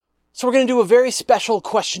So we're going to do a very special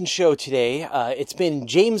question show today. It's been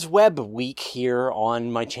James Webb week here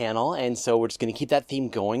on my channel, and so we're just going to keep that theme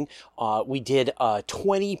going. We did a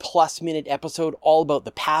 20-plus minute episode all about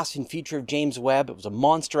the past and future of James Webb. It was a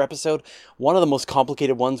monster episode, one of the most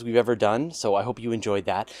complicated ones we've ever done, so I hope you enjoyed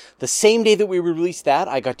that. The same day that we released that,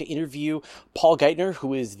 I got to interview Paul Geithner,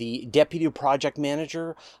 who is the Deputy Project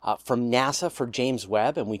Manager from NASA for James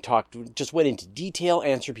Webb, and we just went into detail,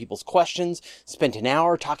 answered people's questions, spent an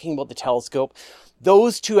hour talking about the telescope.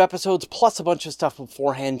 Those two episodes, plus a bunch of stuff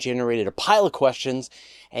beforehand, generated a pile of questions,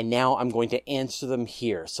 and now I'm going to answer them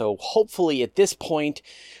here. So hopefully at this point,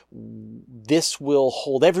 this will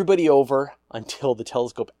hold everybody over until the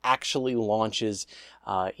telescope actually launches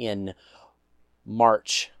in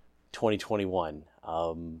March 2021.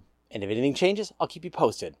 And if anything changes, I'll keep you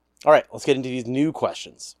posted. All right, let's get into these new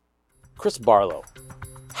questions. Chris Barlow.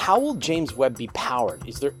 How will James Webb be powered?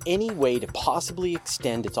 Is there any way to possibly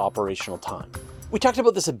extend its operational time? We talked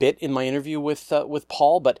about this a bit in my interview with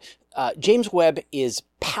Paul, but James Webb is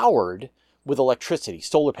powered with electricity,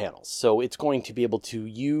 solar panels. So it's going to be able to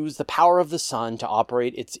use the power of the sun to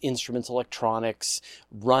operate its instruments, electronics,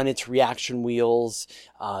 run its reaction wheels.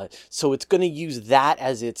 So it's going to use that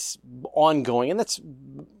as its ongoing, and that's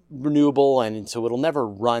renewable, and so it'll never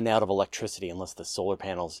run out of electricity unless the solar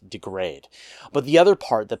panels degrade. But the other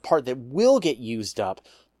part, the part that will get used up,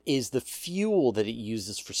 is the fuel that it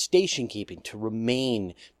uses for station keeping to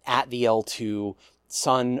remain at the L2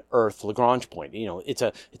 Sun-Earth Lagrange point. You know, it's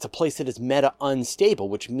a place that is meta-unstable,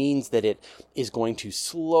 which means that it is going to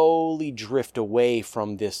slowly drift away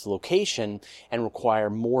from this location and require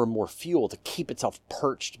more and more fuel to keep itself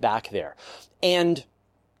perched back there. And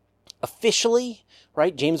officially,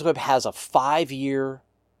 right, James Webb has a 5-year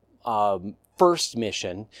first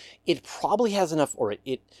mission. It probably has enough, or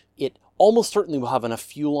it almost certainly will have enough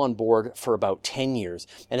fuel on board for about 10 years.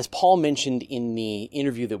 And as Paul mentioned in the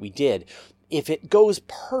interview that we did, if it goes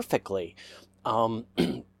perfectly,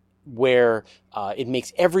 where it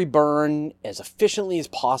makes every burn as efficiently as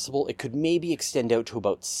possible, it could maybe extend out to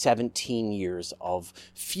about 17 years of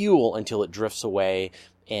fuel until it drifts away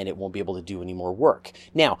and it won't be able to do any more work.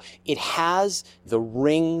 Now, it has the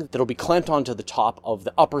ring that'll be clamped onto the top of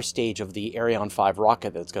the upper stage of the Ariane 5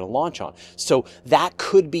 rocket that it's going to launch on. So that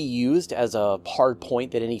could be used as a hard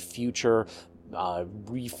point that any future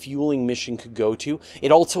refueling mission could go to.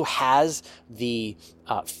 It also has the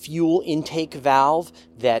fuel intake valve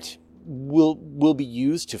that will be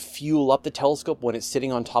used to fuel up the telescope when it's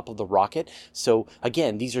sitting on top of the rocket. So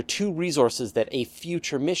again, these are two resources that a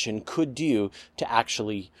future mission could do to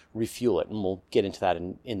actually refuel it. And we'll get into that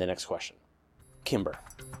in the next question. Kimber.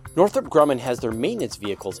 Northrop Grumman has their maintenance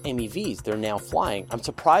vehicles, MEVs, they're now flying. I'm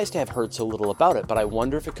surprised to have heard so little about it, but I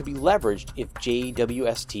wonder if it could be leveraged if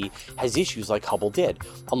JWST has issues like Hubble did.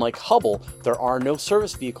 Unlike Hubble, there are no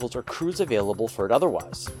service vehicles or crews available for it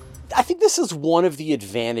otherwise. I think this is one of the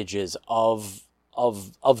advantages of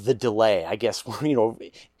the delay, I guess. You know,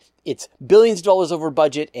 it's billions of dollars over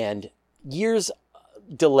budget and years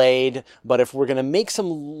delayed, but if we're going to make some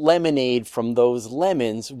lemonade from those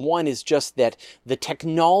lemons, one is just that the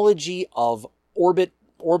technology of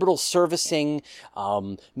orbital servicing,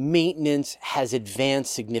 maintenance has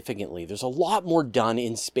advanced significantly. There's a lot more done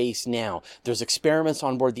in space now. There's experiments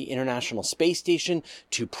on board the International Space Station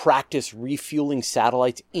to practice refueling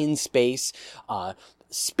satellites in space.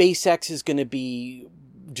 SpaceX is going to be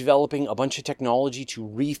developing a bunch of technology to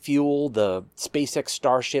refuel the SpaceX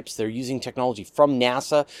starships. They're using technology from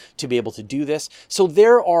NASA to be able to do this. So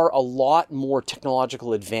there are a lot more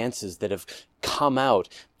technological advances that have come out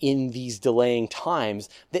in these delaying times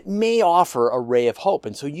that may offer a ray of hope.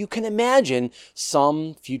 And so you can imagine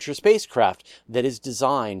some future spacecraft that is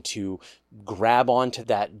designed to grab onto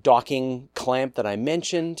that docking clamp that I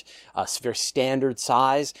mentioned, a very standard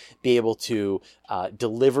size, be able to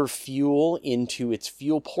deliver fuel into its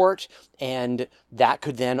fuel port, and that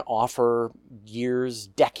could then offer years,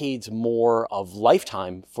 decades more of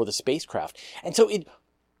lifetime for the spacecraft. And so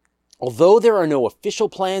although there are no official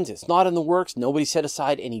plans, it's not in the works, nobody set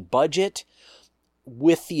aside any budget,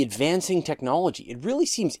 with the advancing technology, it really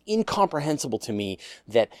seems incomprehensible to me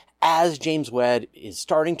that as James Webb is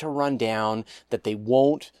starting to run down, that they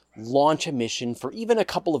won't launch a mission for even a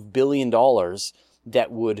couple of $1 billion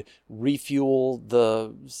that would refuel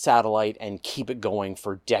the satellite and keep it going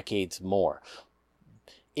for decades more.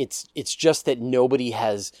 It's just that nobody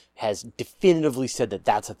has definitively said that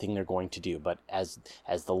that's a thing they're going to do. But as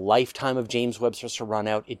the lifetime of James Webb starts to run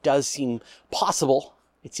out, it does seem possible.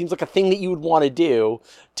 It seems like a thing that you would want to do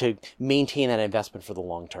to maintain that investment for the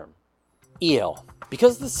long term. EL.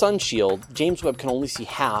 Because of the sun shield, James Webb can only see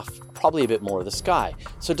half, probably a bit more of the sky.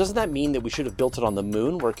 So doesn't that mean that we should have built it on the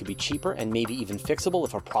moon where it could be cheaper and maybe even fixable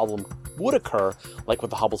if a problem would occur, like with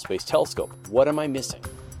the Hubble Space Telescope? What am I missing?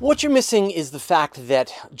 What you're missing is the fact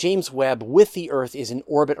that James Webb with the Earth is in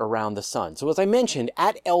orbit around the sun. So as I mentioned,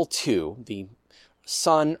 at L2, the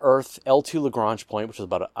Sun-Earth L2 Lagrange point, which is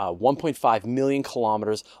about 1.5 million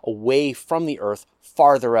kilometers away from the Earth,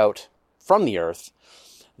 farther out from the Earth,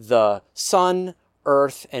 the Sun,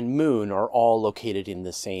 Earth, and Moon are all located in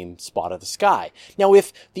the same spot of the sky. Now,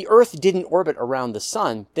 if the Earth didn't orbit around the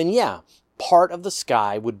Sun, then yeah, part of the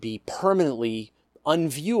sky would be permanently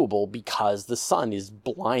unviewable because the Sun is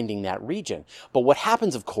blinding that region. But what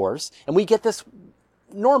happens, of course, and we get this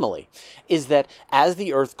normally, is that as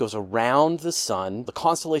the Earth goes around the Sun, the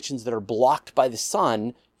constellations that are blocked by the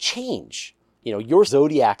Sun change. You know, your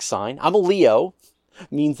zodiac sign, I'm a Leo,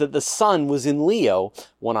 means that the Sun was in Leo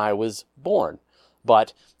when I was born.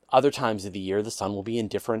 But other times of the year, the Sun will be in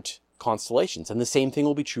different constellations. And the same thing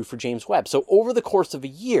will be true for James Webb. So over the course of a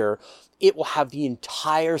year, it will have the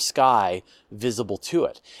entire sky visible to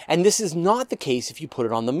it. And this is not the case if you put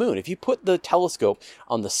it on the moon. If you put the telescope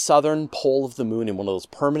on the southern pole of the moon in one of those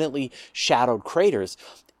permanently shadowed craters,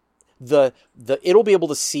 it'll be able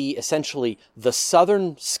to see essentially the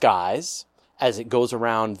southern skies as it goes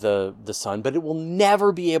around the sun, but it will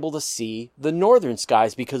never be able to see the northern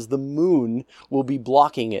skies because the moon will be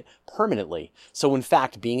blocking it permanently. So in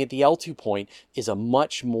fact, being at the L2 point is a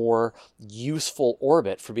much more useful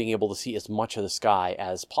orbit for being able to see as much of the sky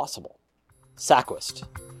as possible. Saquist.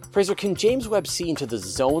 Fraser, can James Webb see into the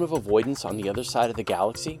zone of avoidance on the other side of the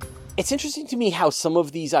galaxy? It's interesting to me how some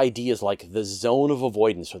of these ideas like the zone of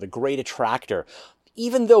avoidance or the great attractor,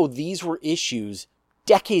 even though these were issues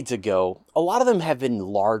decades ago, a lot of them have been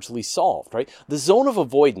largely solved, right? The zone of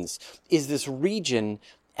avoidance is this region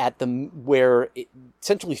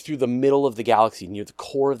essentially through the middle of the galaxy, near the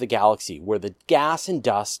core of the galaxy, where the gas and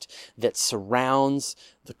dust that surrounds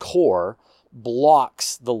the core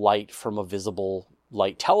blocks the light from a visible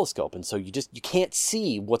light telescope. And so you can't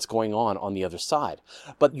see what's going on the other side.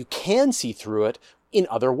 But you can see through it in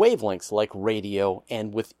other wavelengths like radio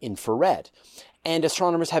and with infrared. And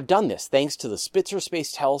astronomers have done this thanks to the Spitzer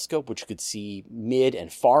Space Telescope, which could see mid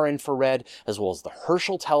and far infrared, as well as the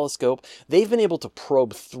Herschel telescope. They've been able to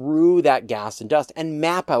probe through that gas and dust and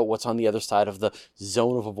map out what's on the other side of the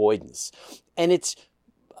zone of avoidance. And it's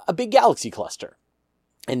a big galaxy cluster.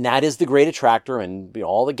 And that is the great attractor, and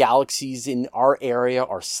all the galaxies in our area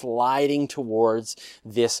are sliding towards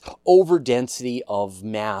this overdensity of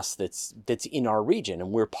mass that's in our region,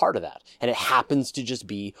 and we're part of that. And it happens to just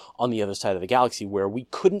be on the other side of the galaxy where we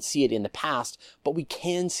couldn't see it in the past, but we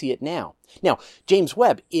can see it now. Now, James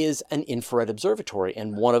Webb is an infrared observatory,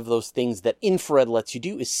 and one of those things that infrared lets you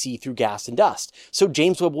do is see through gas and dust. So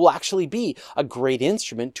James Webb will actually be a great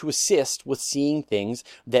instrument to assist with seeing things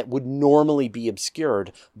that would normally be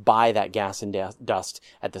obscured by that gas and dust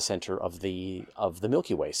at the center of the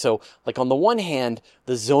Milky Way. So, like on the one hand,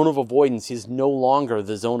 the zone of avoidance is no longer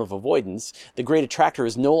the zone of avoidance. The great attractor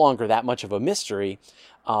is no longer that much of a mystery,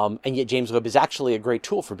 and yet James Webb is actually a great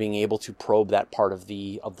tool for being able to probe that part of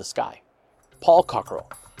the sky. Paul Cockerell.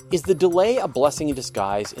 Is the delay a blessing in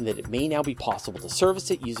disguise in that it may now be possible to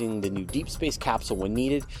service it using the new deep space capsule when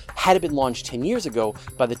needed? Had it been launched 10 years ago,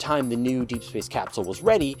 by the time the new deep space capsule was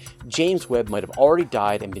ready, James Webb might have already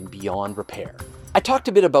died and been beyond repair. I talked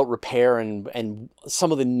a bit about repair and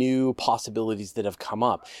some of the new possibilities that have come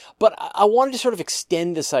up, but I wanted to sort of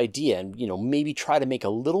extend this idea and, maybe try to make a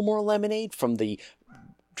little more lemonade from the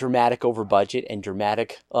dramatic over budget and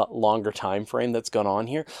dramatic longer time frame that's gone on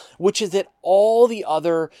here, which is that all the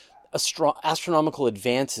other astronomical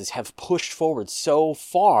advances have pushed forward so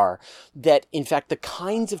far that, in fact, the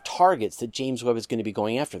kinds of targets that James Webb is going to be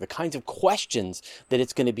going after, the kinds of questions that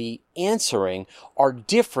it's going to be answering are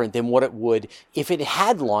different than what it would if it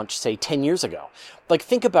had launched, say, 10 years ago. Like,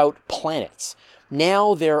 think about planets.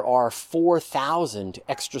 Now there are 4,000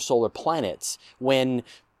 extrasolar planets when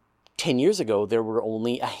 10 years ago, there were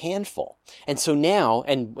only a handful. And so now,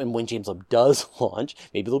 and when James Webb does launch,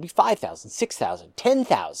 maybe there'll be 5,000, 6,000,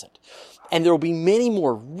 10,000. And there will be many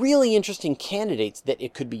more really interesting candidates that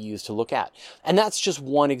it could be used to look at. And that's just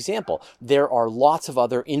one example. There are lots of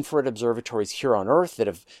other infrared observatories here on Earth that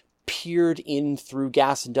have peered in through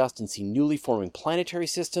gas and dust and seen newly forming planetary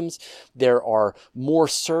systems. There are more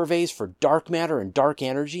surveys for dark matter and dark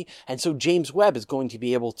energy. And so James Webb is going to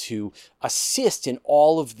be able to assist in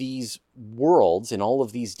all of these worlds, in all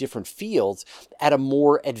of these different fields, at a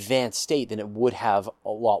more advanced state than it would have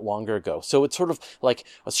a lot longer ago. So it's sort of like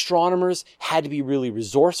astronomers had to be really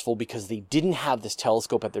resourceful because they didn't have this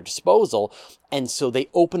telescope at their disposal, and so they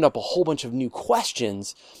opened up a whole bunch of new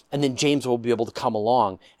questions, and then James will be able to come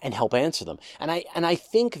along and help answer them. And I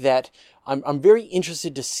think that I'm very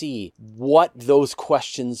interested to see what those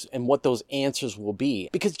questions and what those answers will be,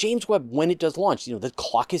 because James Webb, when it does launch, the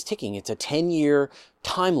clock is ticking. It's a 10-year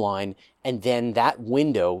timeline, and then that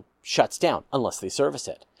window shuts down unless they service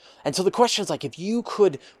it. And so the question is, like, if you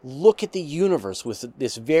could look at the universe with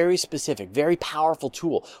this very specific, very powerful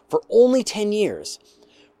tool for only 10 years,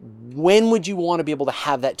 when would you want to be able to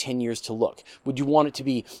have that 10 years to look? Would you want it to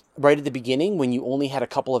be right at the beginning when you only had a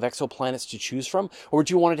couple of exoplanets to choose from? Or would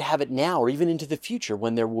you want it to have it now or even into the future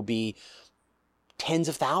when there will be tens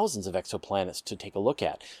of thousands of exoplanets to take a look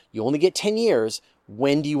at? You only get 10 years.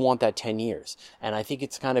 When do you want that 10 years? And I think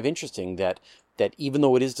it's kind of interesting that even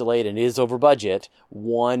though it is delayed and it is over budget,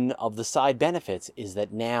 one of the side benefits is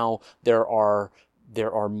that now there are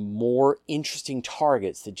more interesting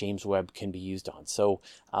targets that James Webb can be used on. So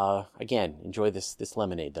again, enjoy this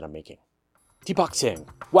lemonade that I'm making. Deepak Singh.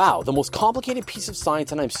 Wow, the most complicated piece of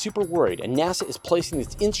science, and I'm super worried. And NASA is placing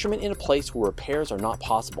this instrument in a place where repairs are not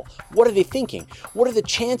possible. What are they thinking? What are the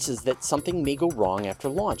chances that something may go wrong after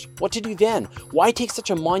launch? What to do then? Why take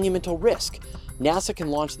such a monumental risk? NASA can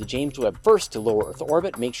launch the James Webb first to low Earth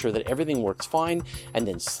orbit, make sure that everything works fine, and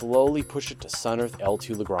then slowly push it to Sun-Earth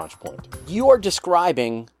L2 Lagrange point. You are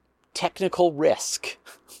describing technical risk,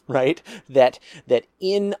 right? That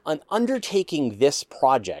in an undertaking this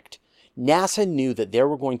project, NASA knew that there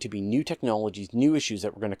were going to be new technologies, new issues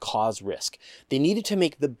that were going to cause risk. They needed to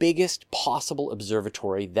make the biggest possible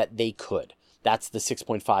observatory that they could. That's the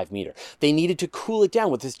 6.5 meter. They needed to cool it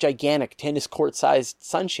down with this gigantic tennis court-sized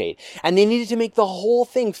sunshade. And they needed to make the whole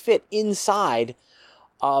thing fit inside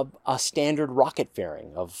of a standard rocket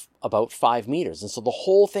fairing of about 5 meters. And so the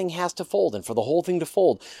whole thing has to fold. And for the whole thing to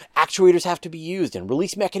fold, actuators have to be used and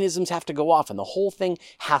release mechanisms have to go off. And the whole thing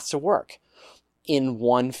has to work in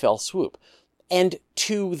one fell swoop. And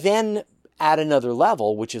to then add another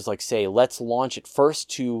level, which is like, say, let's launch it first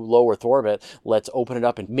to low Earth orbit, let's open it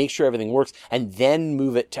up and make sure everything works, and then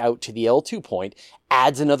move it out to the L2 point,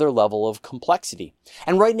 adds another level of complexity.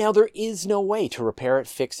 And right now there is no way to repair it,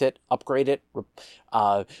 fix it, upgrade it,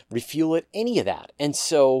 refuel it, any of that. And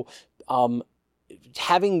so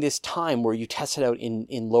having this time where you test it out in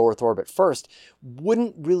low Earth orbit first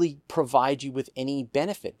wouldn't really provide you with any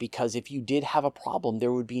benefit, because if you did have a problem,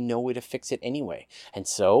 there would be no way to fix it anyway. And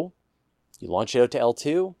so you launch it out to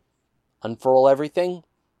L2, unfurl everything,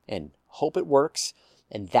 and hope it works.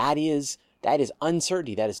 And that is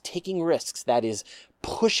uncertainty. That is taking risks. That is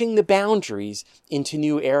pushing the boundaries into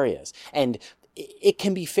new areas. And it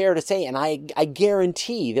can be fair to say, and I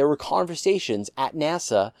guarantee there were conversations at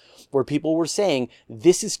NASA where people were saying,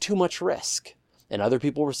 this is too much risk. And other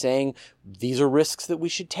people were saying, these are risks that we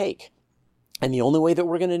should take. And the only way that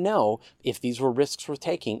we're going to know if these were risks we're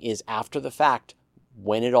taking is after the fact,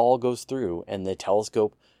 when it all goes through and the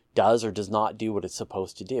telescope does or does not do what it's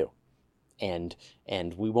supposed to do. And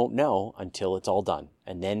we won't know until it's all done.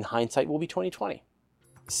 And then hindsight will be 2020.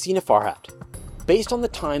 Sina Farhat. Based on the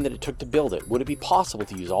time that it took to build it, would it be possible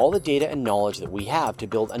to use all the data and knowledge that we have to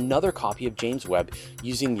build another copy of James Webb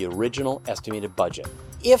using the original estimated budget?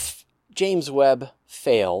 If James Webb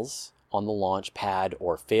fails on the launch pad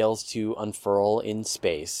or fails to unfurl in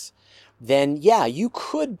space, then yeah, you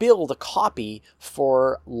could build a copy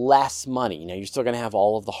for less money. Now, you're still going to have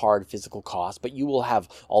all of the hard physical costs, but you will have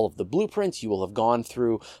all of the blueprints. You will have gone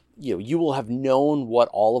through, you will have known what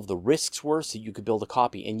all of the risks were, so you could build a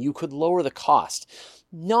copy, and you could lower the cost.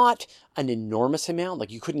 Not an enormous amount,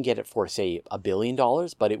 like you couldn't get it for, say, $1 billion,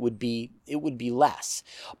 but it would be less.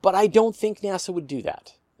 But I don't think NASA would do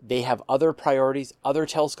that. They have other priorities, other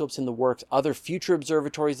telescopes in the works, other future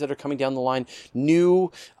observatories that are coming down the line,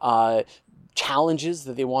 new challenges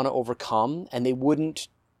that they want to overcome, and they wouldn't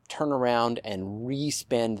turn around and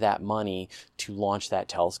re-spend that money to launch that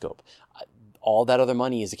telescope. All that other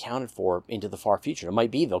money is accounted for into the far future. It might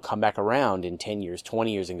be they'll come back around in 10 years,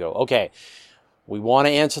 20 years and go, okay, we want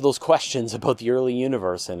to answer those questions about the early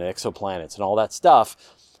universe and exoplanets and all that stuff.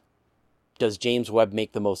 Does James Webb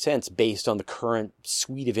make the most sense based on the current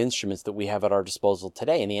suite of instruments that we have at our disposal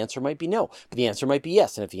today? And the answer might be no, but the answer might be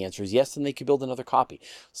yes. And if the answer is yes, then they could build another copy.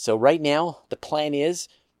 So right now, the plan is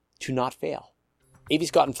to not fail. A.V.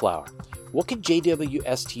 Scott and Flower. What could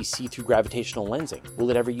JWST see through gravitational lensing? Will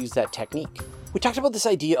it ever use that technique? We talked about this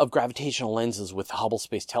idea of gravitational lenses with the Hubble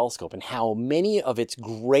Space Telescope and how many of its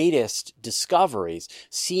greatest discoveries,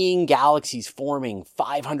 seeing galaxies forming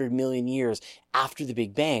 500 million years after the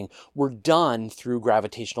Big Bang, were done through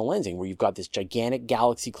gravitational lensing, where you've got this gigantic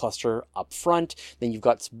galaxy cluster up front, then you've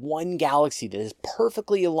got one galaxy that is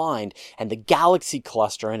perfectly aligned, and the galaxy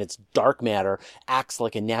cluster and its dark matter acts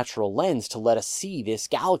like a natural lens to let us see this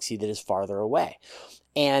galaxy that is farther away.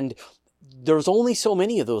 And there's only so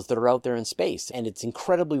many of those that are out there in space, and it's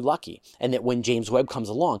incredibly lucky. And that when James Webb comes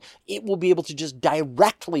along, it will be able to just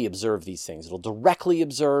directly observe these things. It'll directly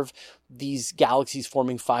observe these galaxies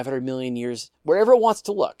forming 500 million years, wherever it wants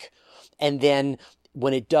to look. And then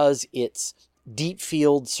when it does its deep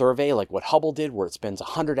field survey, like what Hubble did, where it spends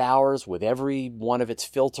 100 hours with every one of its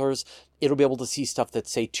filters, it'll be able to see stuff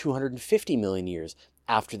that's, say, 250 million years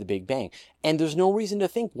after the Big Bang. And there's no reason to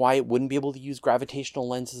think why it wouldn't be able to use gravitational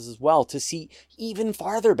lenses as well to see even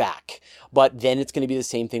farther back. But then it's going to be the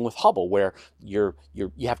same thing with Hubble, where you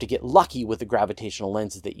have to get lucky with the gravitational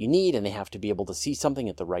lenses that you need, and they have to be able to see something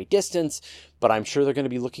at the right distance. But I'm sure they're going to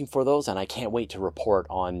be looking for those, and I can't wait to report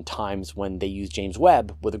on times when they use James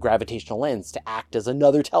Webb with a gravitational lens to act as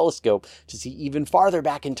another telescope to see even farther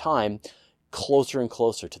back in time, closer and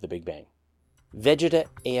closer to the Big Bang. Vegeta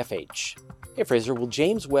AFH. Hey Fraser, will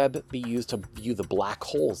James Webb be used to view the black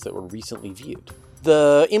holes that were recently viewed?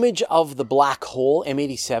 The image of the black hole,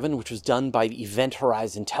 M87, which was done by the Event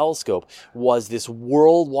Horizon Telescope, was this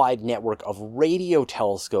worldwide network of radio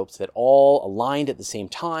telescopes that all aligned at the same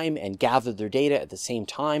time and gathered their data at the same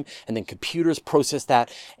time, and then computers processed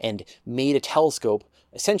that and made a telescope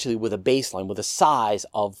essentially with a baseline, with a size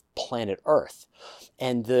of planet Earth.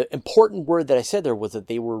 And the important word that I said there was that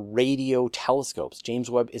they were radio telescopes. James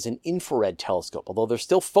Webb is an infrared telescope. Although they're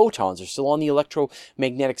still photons, they're still on the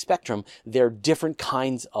electromagnetic spectrum, they're different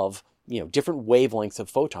kinds of, different wavelengths of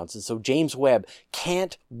photons. And so James Webb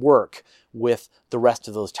can't work with the rest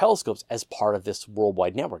of those telescopes as part of this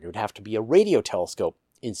worldwide network. It would have to be a radio telescope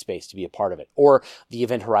in space to be a part of it. Or the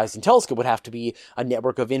Event Horizon Telescope would have to be a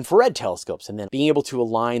network of infrared telescopes. And then being able to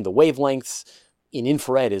align the wavelengths in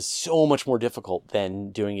infrared is so much more difficult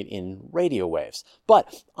than doing it in radio waves.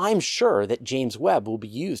 But I'm sure that James Webb will be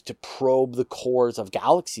used to probe the cores of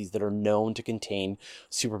galaxies that are known to contain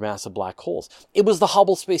supermassive black holes. It was the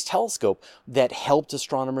Hubble Space Telescope that helped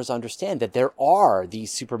astronomers understand that there are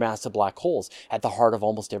these supermassive black holes at the heart of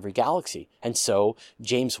almost every galaxy. And so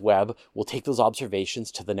James Webb will take those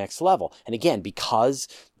observations to the next level. And again, because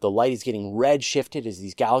the light is getting red shifted as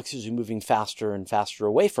these galaxies are moving faster and faster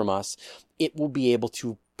away from us, it will be able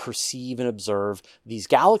to perceive and observe these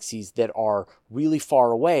galaxies that are really far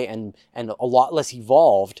away and a lot less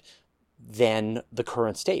evolved than the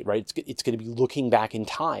current state, right? It's going to be looking back in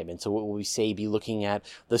time. And so what will we say be looking at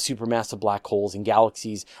the supermassive black holes and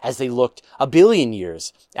galaxies as they looked 1 billion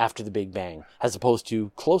years after the Big Bang, as opposed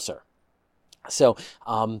to closer. So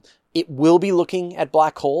it will be looking at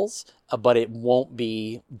black holes, but it won't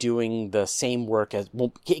be doing the same work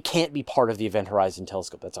it can't be part of the Event Horizon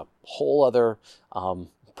Telescope. That's a whole other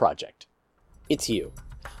project. It's you.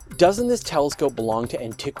 Doesn't this telescope belong to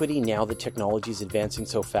antiquity now that technology is advancing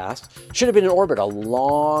so fast? Should have been in orbit a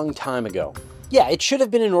long time ago. Yeah, it should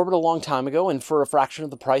have been in orbit a long time ago and for a fraction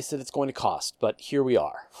of the price that it's going to cost. But here we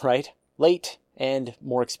are, right? Late and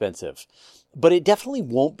more expensive. But it definitely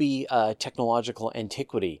won't be a technological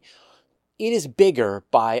antiquity. It is bigger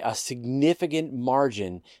by a significant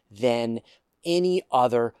margin than any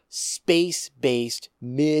other space-based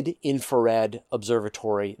mid-infrared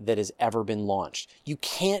observatory that has ever been launched. You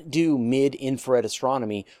can't do mid-infrared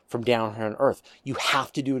astronomy from down here on Earth. You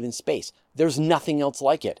have to do it in space. There's nothing else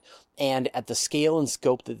like it. And at the scale and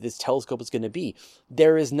scope that this telescope is going to be,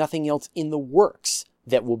 there is nothing else in the works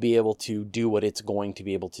that will be able to do what it's going to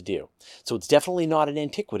be able to do. So it's definitely not an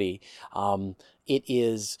antiquity. It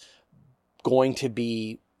is going to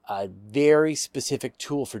be a very specific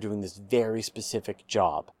tool for doing this very specific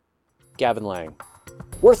job. Gavin Lang.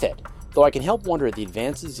 Worth it, though I can help wonder at the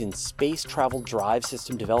advances in space travel drive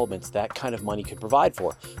system developments that kind of money could provide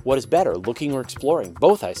for. What is better, looking or exploring?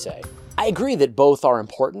 Both, I say. I agree that both are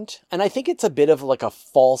important, and I think it's a bit of like a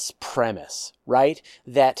false premise, right?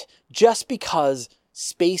 That just because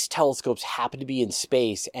space telescopes happen to be in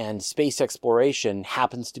space and space exploration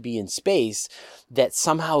happens to be in space, that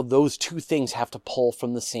somehow those two things have to pull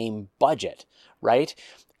from the same budget, right?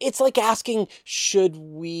 It's like asking, should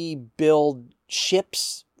we build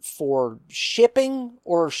ships for shipping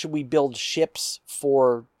or should we build ships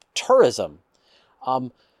for tourism?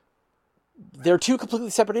 They're two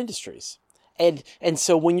completely separate industries. And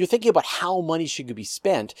so when you're thinking about how money should be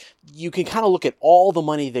spent, you can kind of look at all the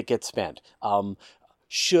money that gets spent.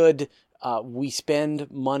 Should we spend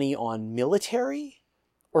money on military,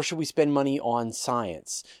 or should we spend money on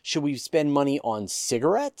science? Should we spend money on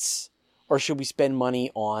cigarettes, or should we spend money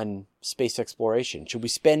on space exploration? Should we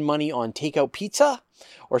spend money on takeout pizza,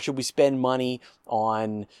 or should we spend money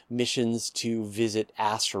on missions to visit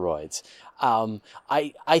asteroids?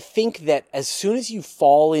 I think that as soon as you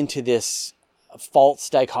fall into this false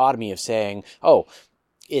dichotomy of saying, oh,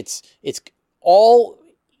 it's all,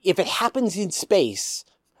 if it happens in space,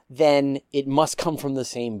 then it must come from the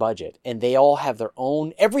same budget. And they all have their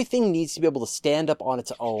own, everything needs to be able to stand up on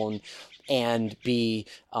its own and be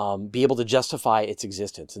able to justify its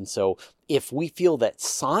existence. And so if we feel that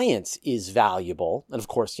science is valuable, and of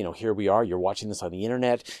course, here we are, you're watching this on the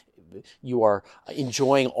internet, you are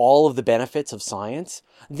enjoying all of the benefits of science,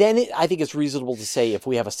 then I think it's reasonable to say, if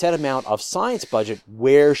we have a set amount of science budget,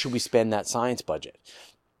 where should we spend that science budget?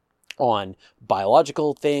 On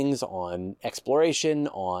biological things, on exploration,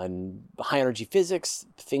 on high energy physics,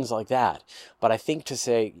 things like that. But I think to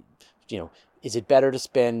say, is it better to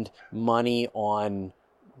spend money on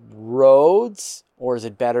roads, or is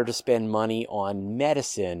it better to spend money on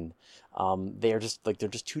medicine? They're just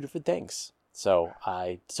two different things. So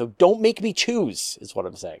don't make me choose, is what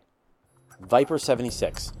I'm saying. Viper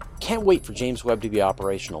 76. Can't wait for James Webb to be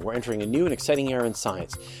operational. We're entering a new and exciting era in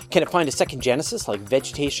science. Can it find a second Genesis, like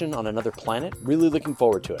vegetation on another planet? Really looking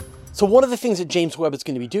forward to it. So one of the things that James Webb is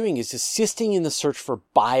going to be doing is assisting in the search for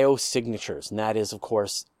biosignatures. And that is, of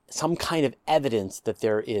course, some kind of evidence that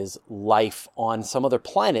there is life on some other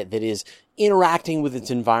planet that is interacting with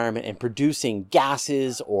its environment and producing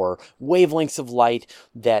gases or wavelengths of light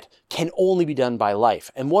that can only be done by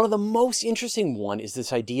life. And one of the most interesting one is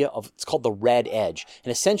this idea of, it's called the red edge.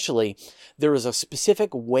 And essentially, there is a specific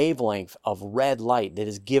wavelength of red light that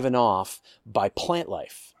is given off by plant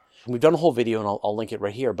life. We've done a whole video, and I'll link it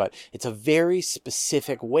right here, but it's a very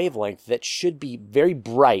specific wavelength that should be very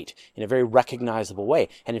bright in a very recognizable way.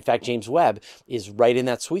 And in fact, James Webb is right in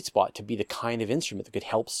that sweet spot to be the kind of instrument that could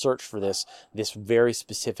help search for this very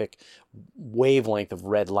specific wavelength of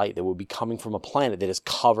red light that would be coming from a planet that is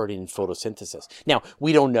covered in photosynthesis. Now,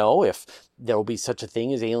 we don't know if there will be such a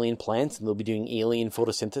thing as alien planets and they'll be doing alien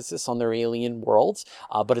photosynthesis on their alien worlds,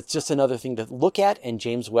 but it's just another thing to look at, and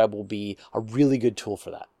James Webb will be a really good tool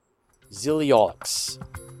for that. Ziliolics.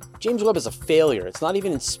 James Webb is a failure. It's not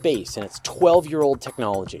even in space, and it's 12-year-old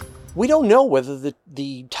technology. We don't know whether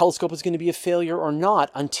the telescope is going to be a failure or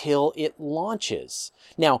not until it launches.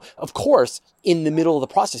 Now, of course, in the middle of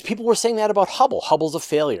the process, people were saying that about Hubble. Hubble's a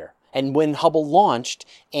failure. And when Hubble launched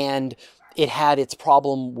and it had its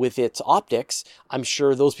problem with its optics, I'm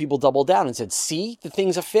sure those people doubled down and said, see, the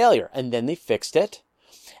thing's a failure. And then they fixed it.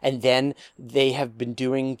 And then they have been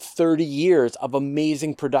doing 30 years of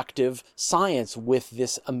amazing productive science with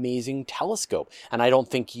this amazing telescope. And I don't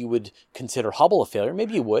think you would consider Hubble a failure.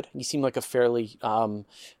 Maybe you would. You seem like a fairly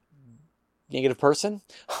negative person.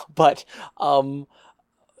 But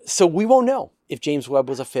so we won't know if James Webb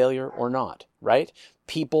was a failure or not, right?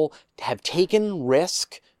 People have taken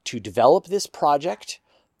risk to develop this project,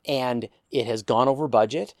 and it has gone over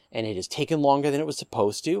budget, and it has taken longer than it was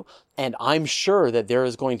supposed to. And I'm sure that there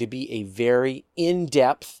is going to be a very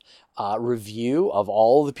in-depth review of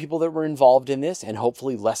all the people that were involved in this, and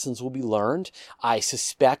hopefully lessons will be learned. I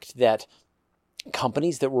suspect that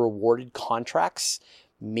companies that were awarded contracts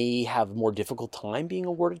may have a more difficult time being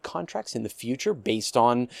awarded contracts in the future based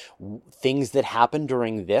on things that happened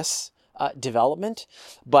during this development.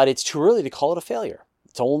 But it's too early to call it a failure.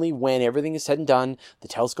 It's only when everything is said and done, the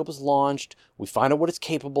telescope is launched, we find out what it's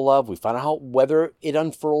capable of, we find out whether it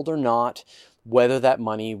unfurled or not, whether that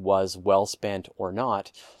money was well spent or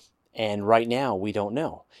not. And right now, we don't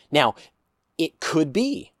know. Now, it could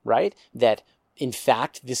be, right, that in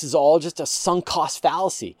fact, this is all just a sunk cost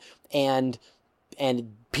fallacy, and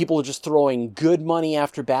people are just throwing good money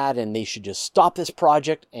after bad, and they should just stop this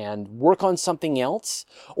project and work on something else.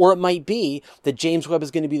 Or it might be that James Webb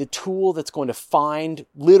is going to be the tool that's going to find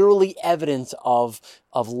literally evidence of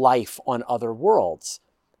life on other worlds.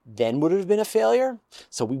 Then would it have been a failure?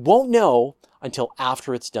 So we won't know until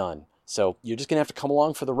after it's done. So you're just going to have to come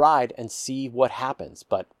along for the ride and see what happens.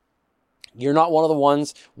 But you're not one of the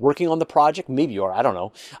ones working on the project. Maybe you are. I don't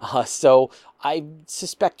know. So I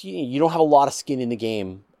suspect you don't have a lot of skin in the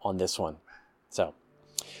game on this one. So,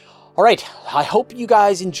 all right. I hope you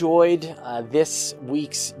guys enjoyed this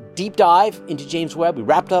week's deep dive into James Webb. We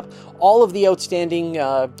wrapped up all of the outstanding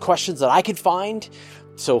questions that I could find.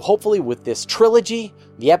 So hopefully with this trilogy,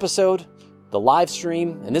 the episode, the live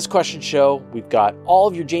stream, and this question show, we've got all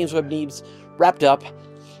of your James Webb needs wrapped up.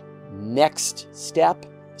 Next step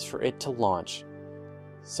is for it to launch.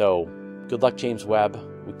 So good luck, James Webb.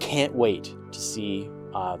 We can't wait to see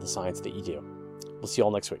the science that you do. We'll see you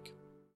all next week.